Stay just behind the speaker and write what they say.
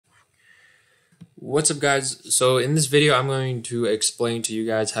What's up, guys? So in this video I'm going to explain to you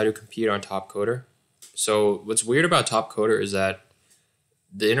guys how to compete on Topcoder. So what's weird about Topcoder is that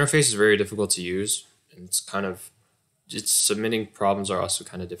the interface is very difficult to use, and it's submitting problems are also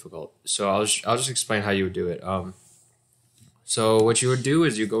kind of difficult. So I'll just explain how you would do it. So what you would do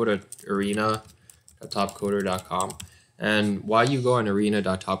is you go to arena.topcoder.com, and why you go on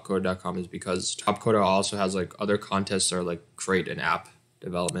arena.topcoder.com is because Topcoder also has like other contests or like create an app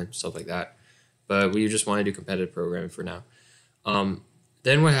development, stuff like that. But we just want to do competitive programming for now.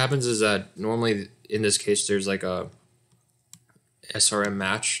 Then what happens is that normally in this case there's like a SRM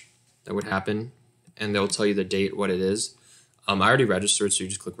match that would happen, and they'll tell you the date, what it is. I already registered, so you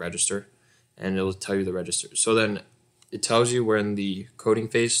just click register, and it'll tell you the register. So then it tells you when the coding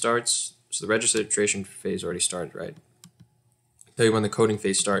phase starts. So the registration phase already started, right? Tell you when the coding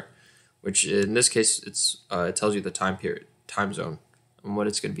phase start, which in this case it tells you the time period, time zone, and what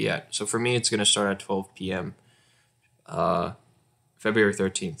it's going to be at. So for me, it's going to start at 12 p.m. February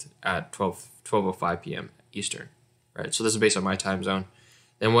 13th at 12:05 p.m. Eastern, right? So this is based on my time zone.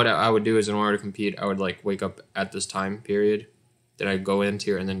 Then what I would do is, in order to compete, I would like wake up at this time period. Then I go into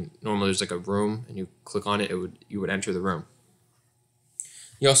here, and then normally there's like a room, and you click on it. You would enter the room.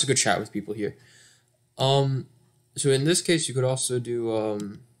 You also could chat with people here. So in this case, you could also do oh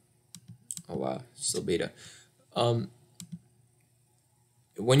wow, still beta.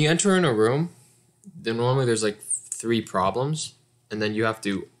 When you enter in a room, then normally there's like 3 problems, and then you have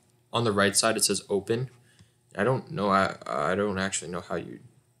to, on the right side it says open. I don't know, I don't actually know how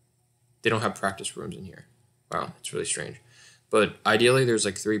they don't have practice rooms in here. Wow, it's really strange. But ideally there's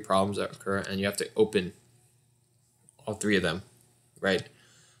like 3 problems that occur, and you have to open all 3 of them, right?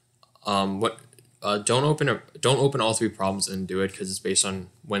 Don't open all 3 problems and do it, because it's based on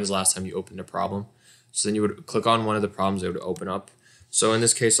when's the last time you opened a problem. So then you would click on one of the problems, it would open up. So in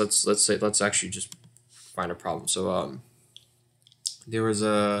this case, let's actually just find a problem. So there's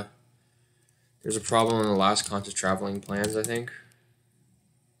a problem in the last contest, traveling plans, I think.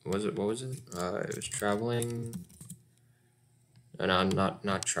 What was it? It was traveling. No,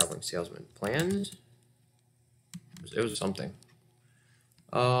 not traveling salesman. Plans. It was something.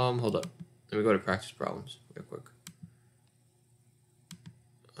 Hold up. Let me go to practice problems real quick.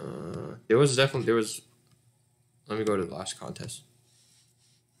 There was. Let me go to the last contest.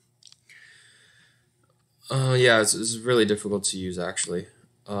 Yeah, it's really difficult to use, actually.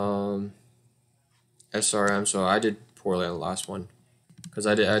 SRM, so I did poorly on the last one, because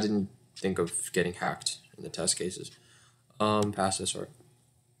I didn't think of getting hacked in the test cases. Pass SRM.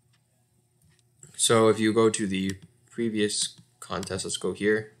 So if you go to the previous contest, let's go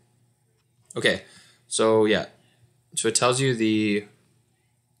here. Okay, so yeah, so it tells you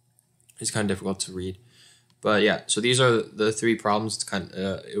it's kind of difficult to read, but yeah, so these are the 3 problems. It's kind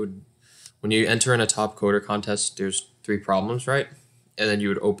of, when you enter in a Topcoder contest, there's 3 problems, right? And then you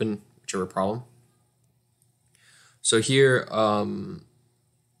would open whichever problem. So here,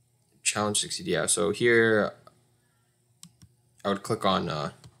 challenge 60, yeah. So here, I would click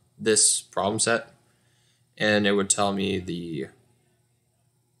on this problem set, and it would tell me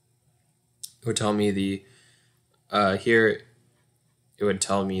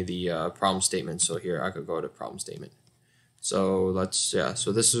problem statement. So here I could go to problem statement. So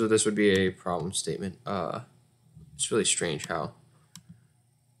so this would be a problem statement. It's really strange how.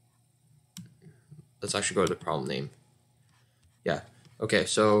 Let's actually go to the problem name. Yeah. Okay,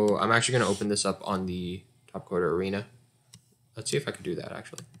 so I'm actually going to open this up on the Topcoder Arena. Let's see if I could do that,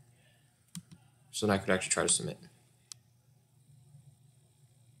 actually. So then I could actually try to submit.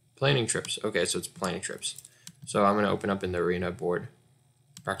 Planning trips. Okay, so it's planning trips. So I'm going to open up in the Arena board.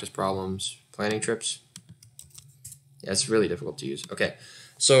 Practice problems, planning trips. Yeah, it's really difficult to use. Okay,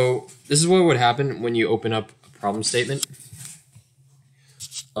 so this is what would happen when you open up a problem statement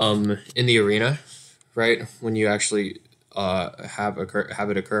in the Arena, right? When you actually have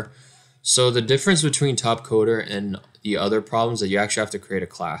it occur. So the difference between Topcoder and the other problems is that you actually have to create a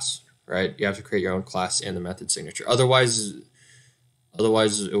class, right? You have to create your own class and the method signature. Otherwise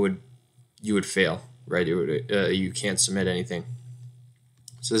you would fail, right? You can't submit anything.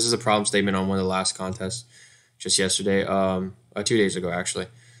 So this is a problem statement on one of the last contests just yesterday, 2 days ago, actually.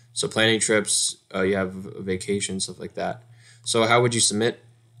 So planning trips, you have vacation, stuff like that. So how would you submit?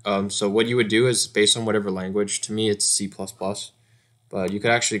 So what you would do is, based on whatever language, to me it's C++, but you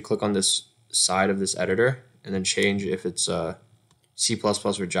could actually click on this side of this editor and then change if it's C++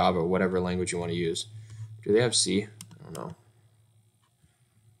 or Java or whatever language you want to use. Do they have C? I don't know.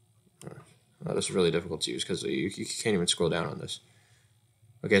 Oh, this is really difficult to use because you can't even scroll down on this.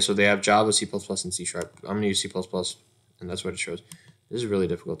 Okay, so they have Java, C++, and C#. I'm going to use C++, and that's what it shows. This is really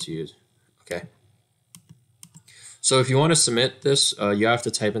difficult to use. Okay, So if you want to submit this, you have to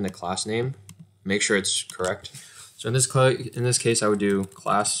type in the class name, make sure it's correct. So in this case, I would do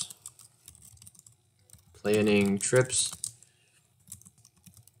class planning trips,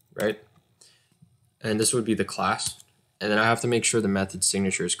 right? And this would be the class. And then I have to make sure the method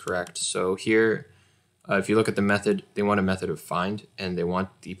signature is correct. So here, if you look at the method, they want a method of find, and they want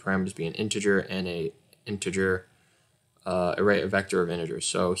the parameters to be an integer and a integer array, a vector of integers.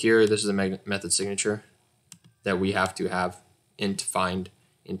 So here, this is a method signature that we have to have int find,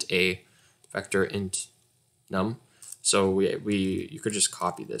 int a, vector int num. So you could just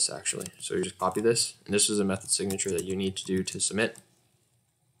copy this actually. So you just copy this, and this is a method signature that you need to do to submit,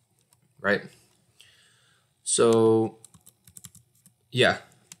 right? So yeah,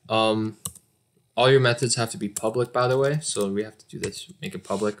 all your methods have to be public, by the way. So we have to do this, make it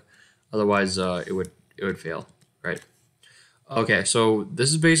public, otherwise it would fail, right? Okay, so this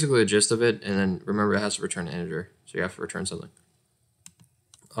is basically the gist of it, and then remember it has to return an integer, so you have to return something.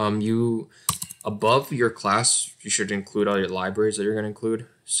 Above your class, you should include all your libraries that you're going to include.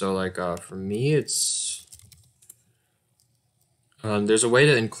 So like for me, it's there's a way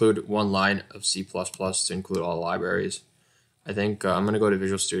to include one line of C++ to include all libraries. I think I'm going to go to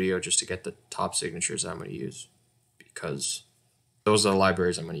Visual Studio just to get the top signatures that I'm going to use, because those are the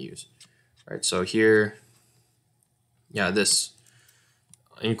libraries I'm going to use. Right, so here, yeah, this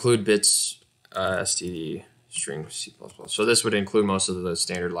include bits, std, string, C++. So this would include most of the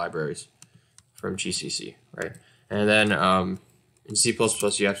standard libraries from GCC, right? And then in C++,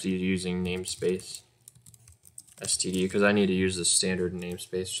 you have to be using namespace std, because I need to use the standard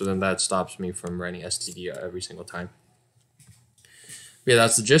namespace. So then that stops me from writing std every single time. Yeah,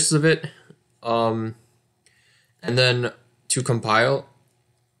 that's the gist of it. And then to compile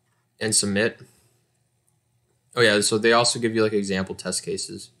and submit. Oh yeah, so they also give you like example test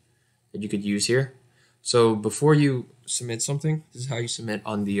cases that you could use here. So before you submit something, this is how you submit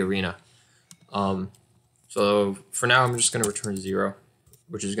on the arena. So for now, I'm just going to return 0,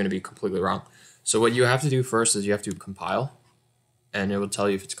 which is going to be completely wrong. So what you have to do first is you have to compile, and it will tell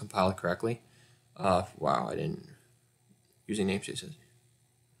you if it's compiled correctly. Wow, I didn't using namespaces.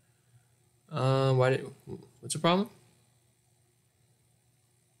 What's the problem?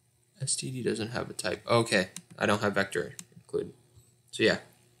 std doesn't have a type. Okay, I don't have vector include. So yeah,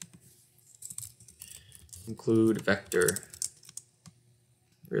 include vector.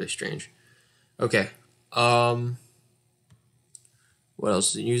 Really strange. Okay. What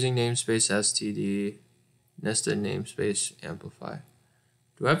else? Using namespace std, nested namespace amplify.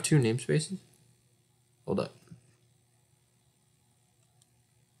 Do I have 2 namespaces? Hold up.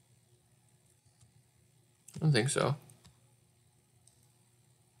 I don't think so.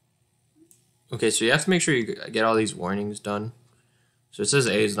 Okay, so you have to make sure you get all these warnings done. So it says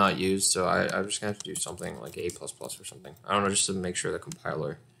A is not used, so I'm just gonna have to do something like A++ or something. I don't know, just to make sure the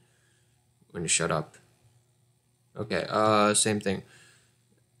compiler when you shut up. Okay, same thing.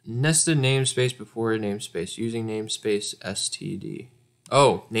 Nested namespace before namespace, using namespace std.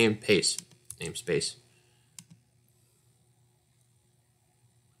 Oh, namespace.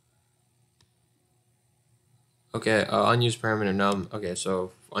 Okay, unused parameter num. Okay,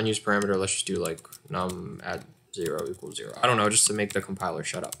 so unused parameter, let's just do like num at 0 equals 0. I don't know, just to make the compiler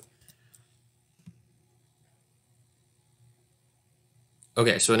shut up.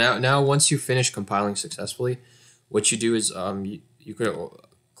 Okay, so now once you finish compiling successfully, what you do is you could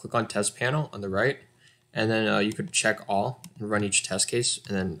click on test panel on the right, and then you could check all and run each test case,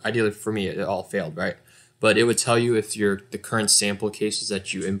 and then ideally for me it all failed, right? But it would tell you if the current sample cases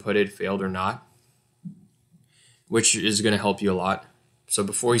that you inputted failed or not, which is going to help you a lot. So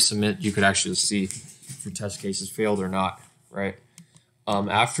before you submit, you could actually see if your test cases failed or not, right?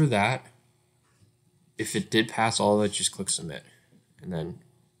 After that, if it did pass all of it, just click submit, and then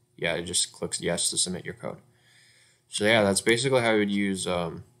yeah, it just clicks yes to submit your code. So yeah, that's basically how you would use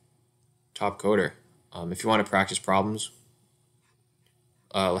Topcoder. If you want to practice problems,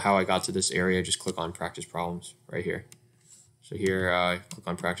 how I got to this area, just click on practice problems right here. So here, click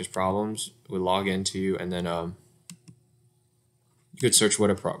on practice problems. We log into, and then you could search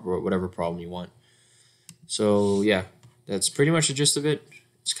whatever problem you want. So yeah, that's pretty much the gist of it.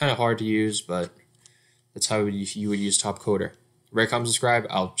 It's kind of hard to use, but that's how you would use Topcoder. Rate, comment, subscribe.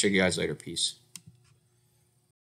 I'll check you guys later. Peace.